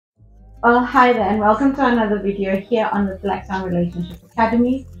Well, hi there, and welcome to another video here on the Swan Relationship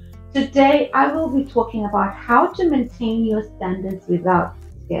Academy. Today, I will be talking about how to maintain your standards without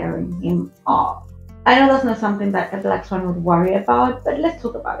scaring him off. I know that's not something that a Black Swan would worry about, but let's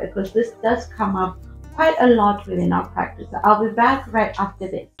talk about it because this does come up quite a lot within our practice. So I'll be back right after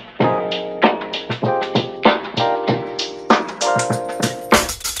this.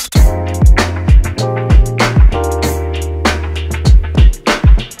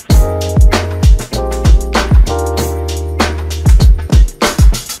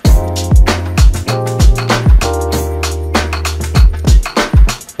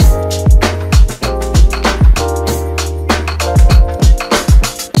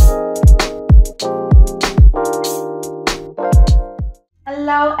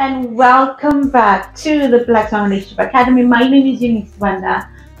 Hello and welcome back to the Swan Relationship Academy. My name is Swan.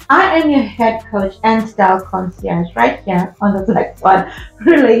 I am your head coach and style concierge right here on the Swan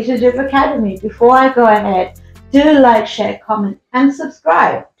Relationship Academy. Before I go ahead, do like, share, comment, and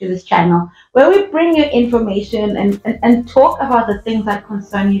subscribe to this channel where we bring you information and talk about the things that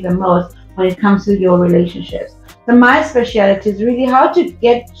concern you the most when it comes to your relationships. So my specialty is really how to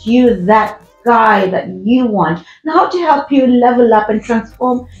get you that guy that you want and how to help you level up and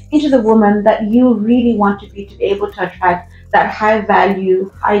transform into the woman that you really want to be able to attract that high value,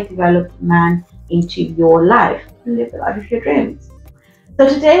 high developed man into your life and live the life of your dreams. So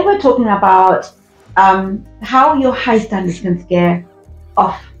today we're talking about how your high standards can scare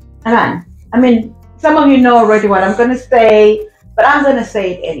off a man. I mean, some of you know already what I'm going to say, but I'm going to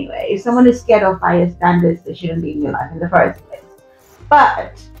say it anyway. If someone is scared of higher standards, they shouldn't be in your life in the first place.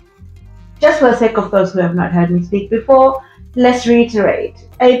 But just for the sake of those who have not heard me speak before, let's reiterate.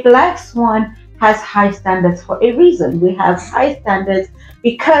 A Black Swan has high standards for a reason. We have high standards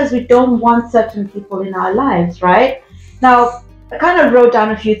because we don't want certain people in our lives, right? Now, I kind of wrote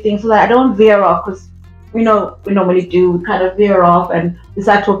down a few things so that I don't veer off, because we normally do. We kind of veer off and we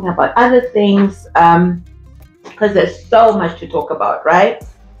start talking about other things because there's so much to talk about, right?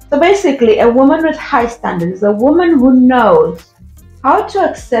 So basically, a woman with high standards is a woman who knows how to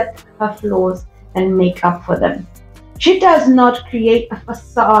accept her flaws and make up for them. She does not create a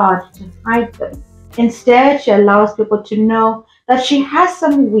facade to hide them. Instead, she allows people to know that she has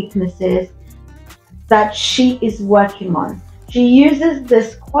some weaknesses that she is working on. She uses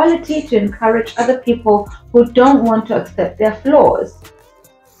this quality to encourage other people who don't want to accept their flaws.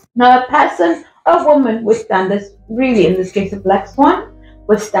 Now, a woman with standards, really in this case a Black Swan,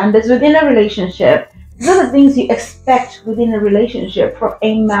 with standards within a relationship, these are the things you expect within a relationship from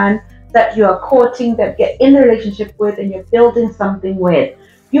a man that you are courting, that get in a relationship with, and you're building something with.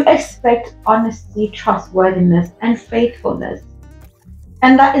 You expect honesty, trustworthiness, and faithfulness.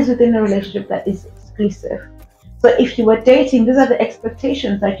 And that is within a relationship that is exclusive. So if you were dating, these are the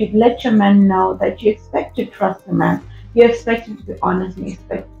expectations that you'd let your man know, that you expect to trust the man. You expect him to be honest and you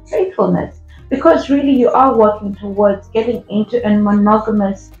expect faithfulness. Because really you are working towards getting into a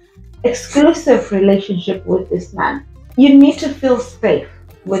monogamous exclusive relationship with this man. You need to feel safe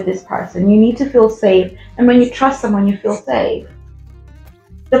with this person. You need to feel safe, and when you trust someone, you feel safe.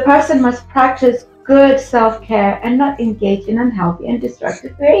 The person must practice good self-care and not engage in unhealthy and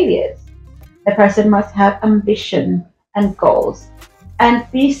destructive behaviors. The person must have ambition and goals and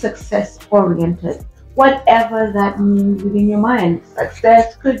be success-oriented, whatever that means within your mind.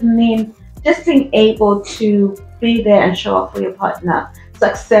 Success could mean just being able to be there and show up for your partner.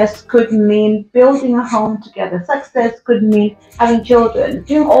 Success could mean building a home together. Success could mean having children,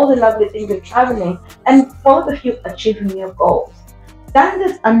 doing all the lovely things of traveling, and both of you achieving your goals.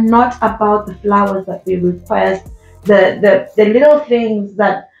 Standards are not about the flowers that we request, the little things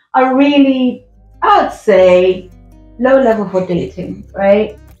that are really, I would say, low level for dating,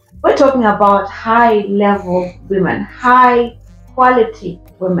 right? We're talking about high level women, high quality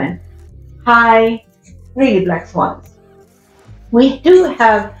women, high, really Black Swans. We do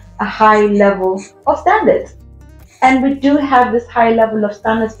have a high level of standards. And we do have this high level of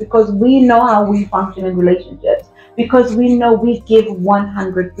standards because we know how we function in relationships. Because we know we give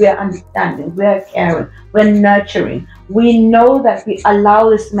 100, we are understanding, we are caring, we're nurturing. We know that we allow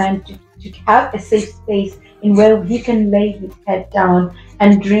this man to have a safe space in where he can lay his head down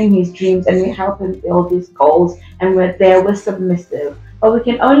and dream his dreams, and we help him build his goals, and we're there, we're submissive. But we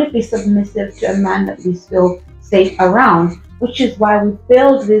can only be submissive to a man that we feel safe around, which is why we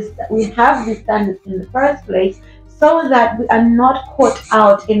build this, we have these standards in the first place, so that we are not caught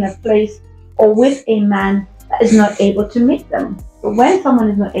out in a place or with a man that is not able to meet them. So when someone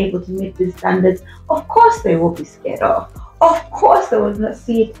is not able to meet these standards, of course they will be scared off. Of course they will not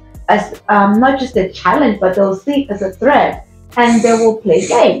see it as not just a challenge, but they'll see it as a threat, and they will play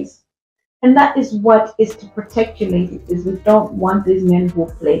games. And that is what is to protect you, ladies, is we don't want these men who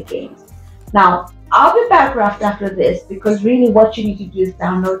play games. Now, I'll be back right after this, because really what you need to do is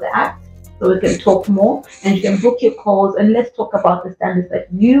download the app so we can talk more and you can book your calls and let's talk about the standards that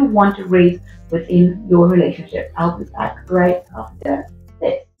you want to raise within your relationship. I'll be back right after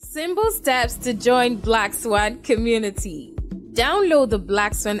this. Simple steps to join Black Swan community. Download the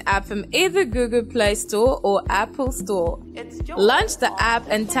Black Swan app from either Google Play Store or Apple Store. Launch the app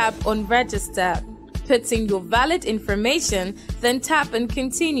and tap on register. Put in your valid information, then tap on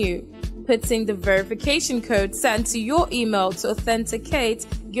continue. Put in the verification code sent to your email to authenticate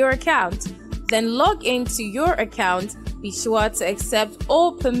your account. Then log into your account. Be sure to accept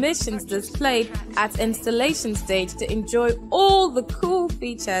all permissions displayed at installation stage to enjoy all the cool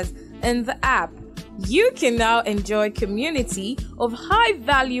features in the app. You can now enjoy a community of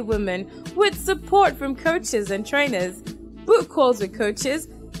high-value women with support from coaches and trainers. Book calls with coaches,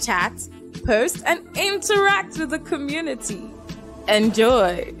 chat, post, and interact with the community.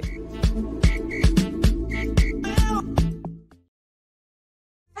 Enjoy!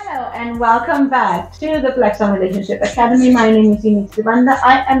 Hello and welcome back to the Black Swan Relationship Academy. My name is LEEKHAYA.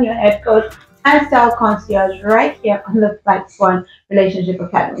 I am your head coach and style concierge right here on the Black Swan Relationship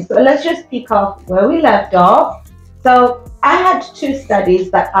Academy. So let's just pick off where we left off. So I had two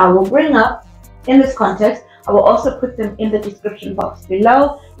studies that I will bring up in this context. I will also put them in the description box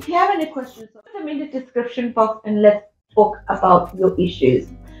below. If you have any questions, put them in the description box and let's talk about your issues.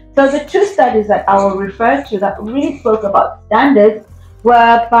 So the two studies that I will refer to that really spoke about standards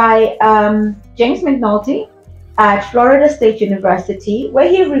were by James McNulty at Florida State University, where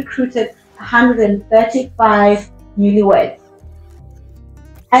he recruited 135 newlyweds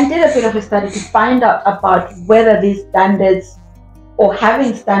and did a bit of a study to find out about whether these standards or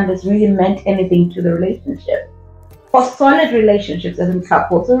having standards really meant anything to the relationship. For solid relationships as in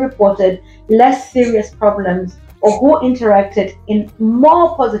couples who reported less serious problems or who interacted in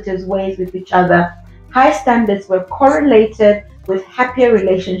more positive ways with each other, high standards were correlated with happier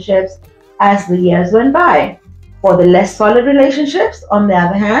relationships as the years went by. For the less solid relationships, on the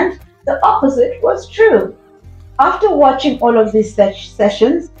other hand, the opposite was true. After watching all of these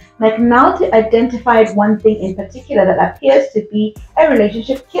sessions, McNulty identified one thing in particular that appears to be a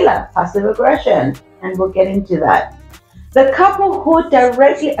relationship killer: passive aggression, and we'll get into that. The couple who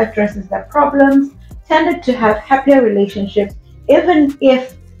directly addresses their problems tended to have happier relationships, even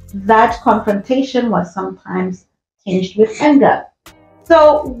if that confrontation was sometimes tinged with anger.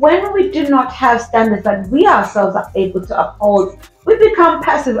 So when we do not have standards that we ourselves are able to uphold, we become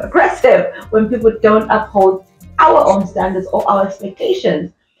passive aggressive when people don't uphold our own standards or our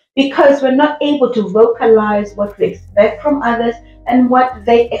expectations, because we're not able to vocalize what we expect from others and what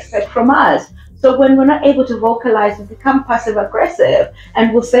they expect from us. So when we're not able to vocalize, we become passive aggressive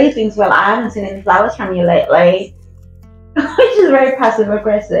and we'll say things, well, I haven't seen any flowers from you lately, which is very passive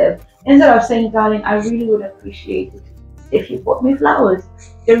aggressive. Instead of saying, darling, I really would appreciate it if you bought me flowers.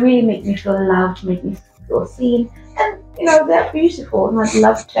 They really make me feel loved, make me feel seen. And, you know, they're beautiful. And I'd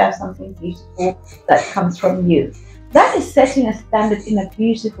love to have something beautiful that comes from you. That is setting a standard in a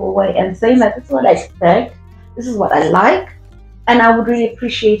beautiful way and saying that this is what I expect, this is what I like, and I would really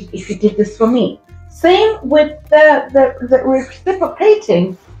appreciate it if you did this for me. Same with the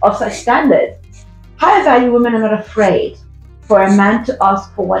reciprocating of such standards. High value women are not afraid for a man to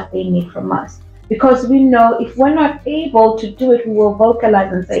ask for what they need from us, because we know if we're not able to do it, we will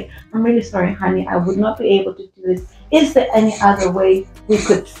vocalize and say, I'm really sorry, honey, I would not be able to do this. Is there any other way we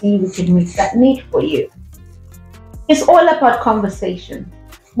could see we can meet that need for you? It's all about conversation.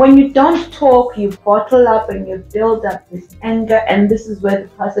 When you don't talk, you bottle up and you build up this anger, and this is where the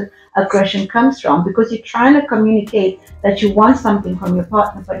passive aggression comes from, because you're trying to communicate that you want something from your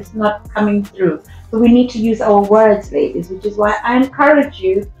partner, but it's not coming through. So we need to use our words, ladies, which is why I encourage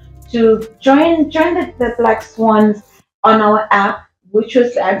you to join the Black Swans on our app, which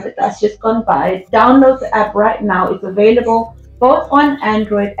was the app that's just gone by. Download the app right now. It's available both on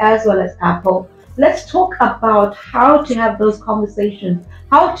Android as well as Apple. Let's talk about how to have those conversations,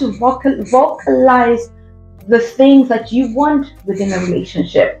 how to vocalize the things that you want within a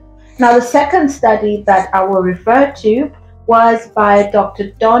relationship. Now, the second study that I will refer to was by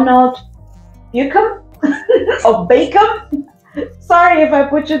Dr. Donald Buckham or Bacon. Sorry if I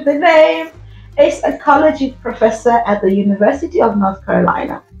butchered the name. A psychology professor at the University of North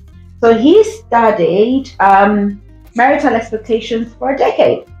Carolina. So he studied marital expectations for a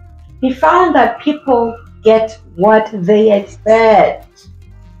decade. He found that people get what they expect.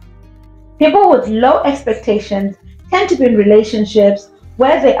 People with low expectations tend to be in relationships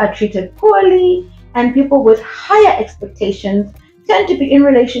where they are treated poorly, and people with higher expectations tend to be in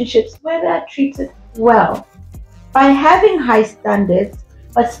relationships where they're treated well. By having high standards,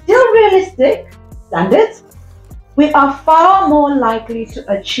 but still realistic standards, we are far more likely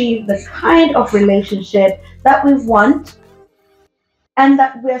to achieve the kind of relationship that we want and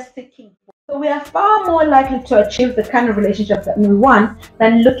that we're seeking for. So we are far more likely to achieve the kind of relationship that we want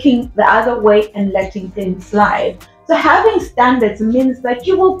than looking the other way and letting things slide. So having standards means that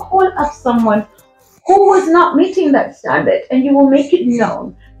you will call up someone who is not meeting that standard and you will make it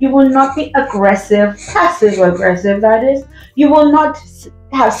known. You will not be aggressive, passive aggressive that is. You will not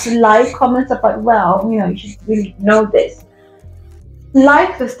have sly comments about, well, you should really know this.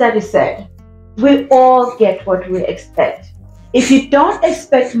 Like the study said, we all get what we expect. If you don't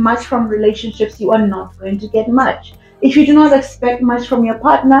expect much from relationships, you are not going to get much. If you do not expect much from your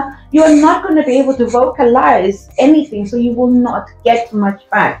partner, you are not going to be able to vocalize anything, so you will not get much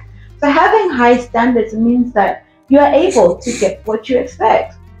back. So having high standards means that you are able to get what you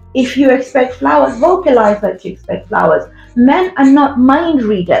expect. If you expect flowers, vocalize that you expect flowers. Men are not mind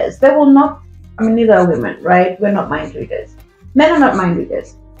readers. They will not, neither are women, right? We're not mind readers. Men are not mind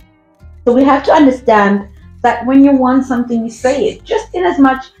readers. So we have to understand that when you want something, you say it. Just in as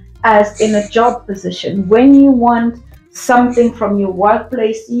much as in a job position, when you want something from your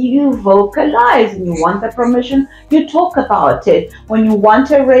workplace, you vocalize. And you want the promotion, you talk about it. When you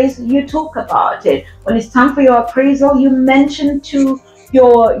want a raise, you talk about it. When it's time for your appraisal, you mention to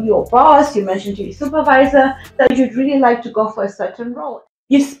your boss, you mention to your supervisor that you'd really like to go for a certain role.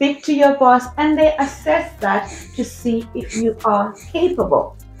 You speak to your boss and they assess that to see if you are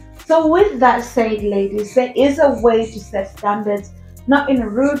capable. So with that said, ladies, there is a way to set standards, not in a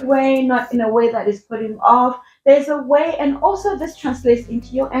rude way, not in a way that is putting off. There's a way, and also this translates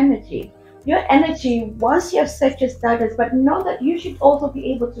into your energy. Your energy, once you have set your standards, but know that you should also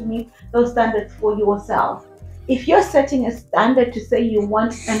be able to meet those standards for yourself. If you're setting a standard to say you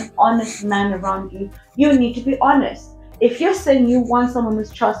want an honest man around you, you need to be honest. If you're saying you want someone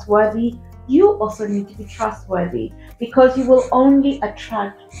who's trustworthy, you also need to be trustworthy, because you will only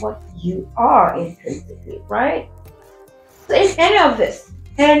attract what you are intrinsically, right? So if any of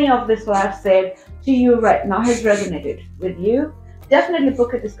this what I've said to you right now has resonated with you, definitely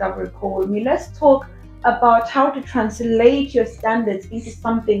book a discovery call with me. Let's talk about how to translate your standards into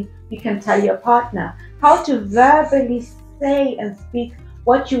something you can tell your partner, how to verbally say and speak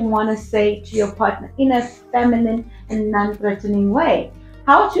what you want to say to your partner in a feminine and non-threatening way,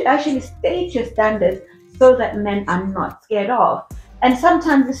 how to actually state your standards so that men are not scared of. And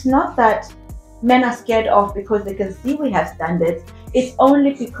sometimes it's not that men are scared of because they can see we have standards. It's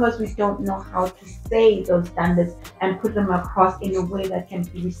only because we don't know how to say those standards and put them across in a way that can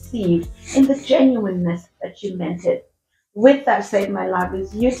be received in the genuineness that you meant it. With that said, my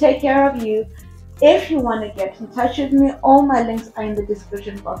loves, you take care of you. If you want to get in touch with me, all my links are in the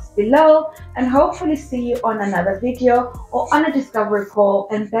description box below, and hopefully see you on another video or on a discovery call,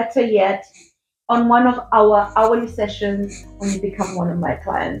 and better yet, on one of our hourly sessions when you become one of my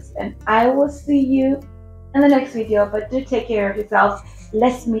clients. And I will see you in the next video, but do take care of yourself.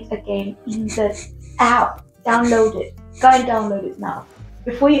 Let's meet again in the app. Download it. Go and download it now.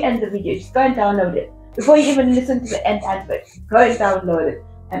 Before you end the video, just go and download it. Before you even listen to the end advert, go and download it,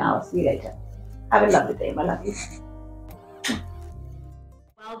 and I'll see you later. Have a lovely day, my lovies.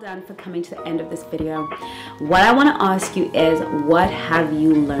 Well done for coming to the end of this video. What I want to ask you is, what have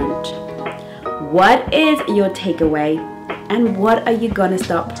you learned? What is your takeaway? And what are you going to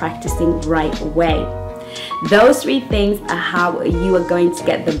start practicing right away? Those three things are how you are going to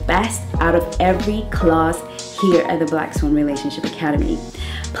get the best out of every class here at the Black Swan Relationship Academy.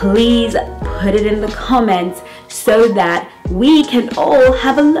 Please put it in the comments so that we can all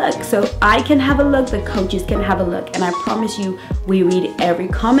have a look. So I can have a look, the coaches can have a look, and I promise you, we read every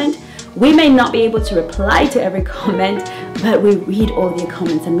comment. We may not be able to reply to every comment, but we read all your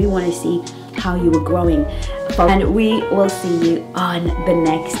comments and we want to see how you are growing. And we will see you on the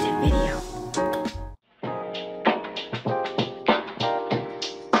next video.